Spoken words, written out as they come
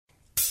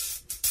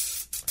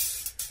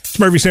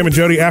Murphy, Sam, and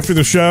Jody after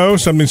the show.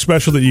 Something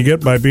special that you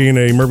get by being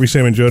a Murphy,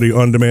 Sam, and Jody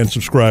on-demand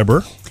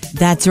subscriber.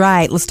 That's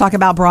right. Let's talk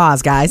about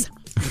bras, guys.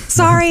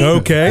 Sorry.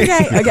 Okay.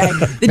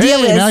 The deal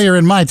is, now you're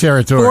in my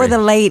territory. for the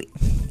late...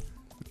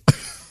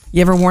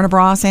 You ever worn a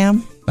bra,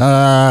 Sam?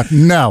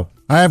 No.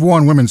 I have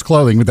worn women's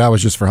clothing, but that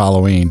was just for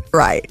Halloween.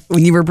 Right.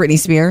 When you were Britney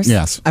Spears?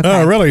 Yes. Okay.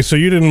 Oh, really? So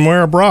you didn't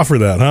wear a bra for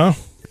that, huh?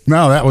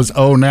 No, that was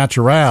au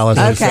naturel, as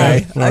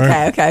they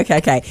say.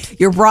 Okay.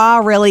 Your bra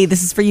really,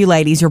 this is for you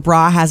ladies, your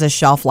bra has a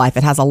shelf life.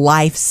 It has a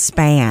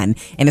lifespan,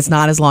 and it's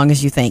not as long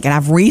as you think. And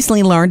I've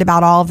recently learned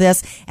about all of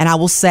this, and I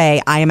will say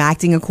I am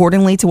acting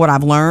accordingly to what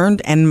I've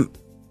learned, and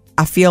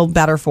I feel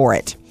better for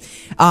it.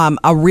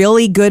 A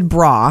really good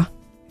bra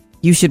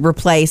you should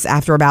replace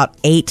after about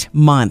 8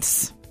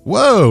 months.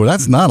 Whoa,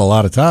 that's not a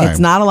lot of time. It's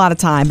not a lot of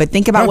time, but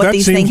think about what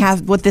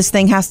this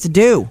thing has to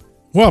do.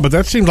 Well, but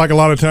that seems like a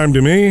lot of time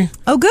to me.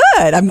 Oh,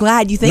 good. I'm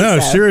glad you think so. No,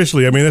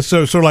 seriously. I mean, it's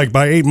so like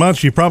by 8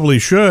 months, you probably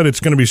should. It's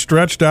going to be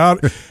stretched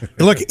out.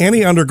 Look,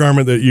 any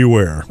undergarment that you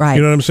wear. Right.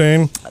 You know what I'm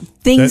saying?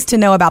 Things to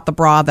know about the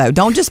bra, though.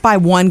 Don't just buy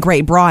one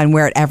great bra and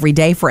wear it every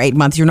day for 8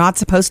 months. You're not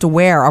supposed to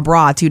wear a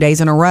bra 2 days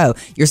in a row.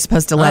 You're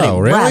supposed to let it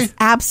rest.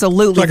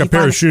 Absolutely. It's like a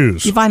pair of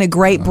shoes. You find a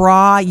great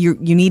bra, you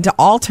need to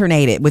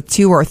alternate it with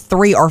 2 or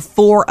 3 or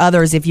 4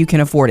 others if you can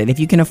afford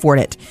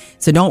it.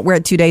 So don't wear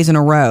it 2 days in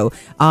a row.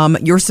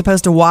 You're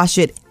supposed to wash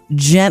it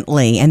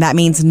gently, and that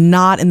means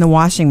not in the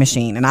washing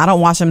machine. And I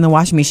don't wash them in the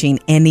washing machine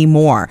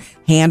anymore.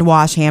 Hand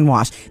wash.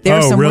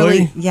 There's some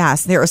really?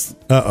 Yes, there's.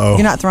 Uh-oh.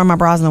 You're not throwing my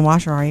bras in the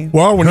washer, are you?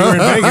 Well, when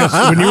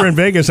you were in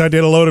Vegas, I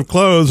did a load of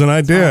clothes, and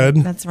I did.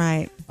 That's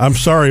right. I'm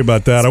sorry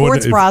about that.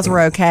 Sports bras were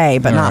okay,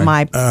 but not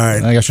my. All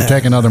right. I guess you'll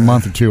take another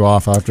month or 2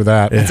 off after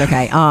that. It's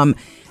okay.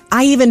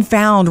 I even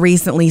found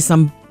recently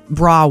some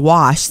bra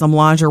wash, some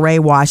lingerie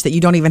wash that you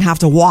don't even have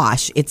to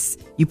wash.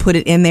 You put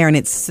it in there and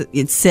it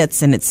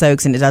sits and it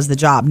soaks and it does the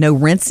job. No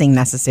rinsing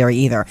necessary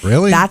either.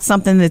 Really? That's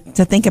something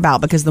to think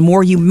about, because the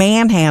more you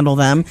manhandle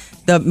them,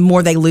 the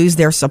more they lose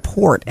their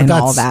support and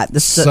all that. The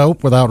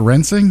soap without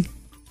rinsing?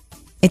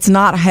 It's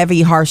not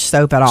heavy, harsh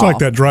soap at all. It's like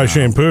that dry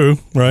shampoo,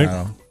 right?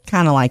 No.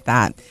 Kind of like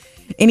that.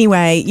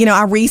 Anyway,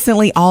 I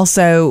recently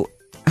also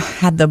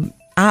had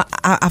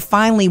I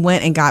finally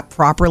went and got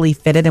properly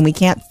fitted, and we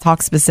can't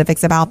talk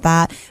specifics about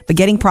that, but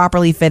getting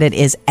properly fitted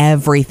is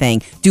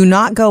everything. Do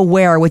not go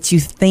wear what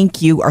you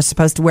think you are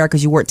supposed to wear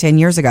because you wore it 10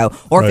 years ago,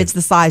 or if it's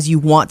the size you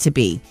want to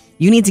be.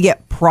 You need to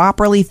get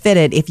properly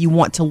fitted if you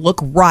want to look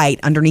right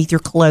underneath your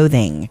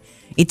clothing.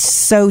 It's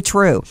so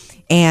true.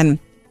 And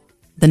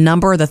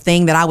the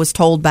thing that I was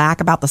told back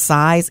about the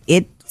size,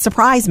 it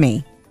surprised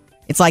me.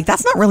 It's like,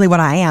 that's not really what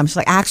I am. She's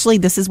like, actually,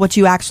 this is what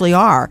you actually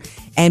are.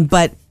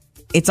 But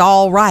it's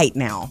all right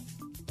now.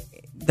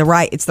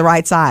 It's the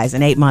right size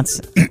in 8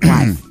 months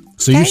life.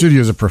 So you should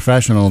use a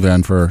professional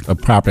then for a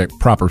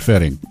proper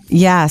fitting.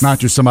 Yes. Not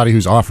just somebody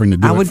who's offering to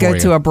do it for you. I would go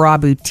to a bra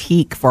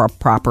boutique for a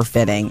proper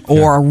fitting,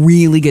 or a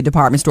really good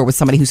department store with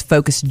somebody who's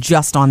focused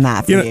just on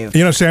that for you.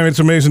 You know, Sam, it's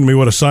amazing to me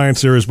what a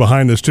science there is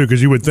behind this, too,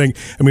 because you would think,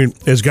 I mean,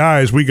 as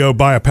guys, we go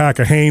buy a pack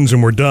of Hanes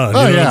and we're done.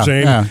 You know what I'm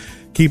saying? Yeah.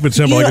 Keep it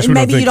simple. I guess we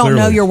maybe you don't clearly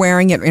know you're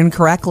wearing it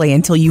incorrectly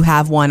until you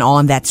have one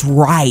on that's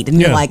right. And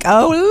you're like,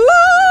 oh,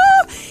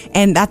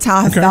 and that's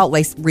how I felt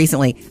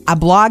recently. I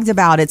blogged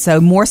about it,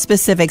 so more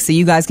specifics so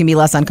you guys can be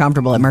less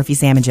uncomfortable at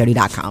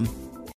murphysamandjody.com.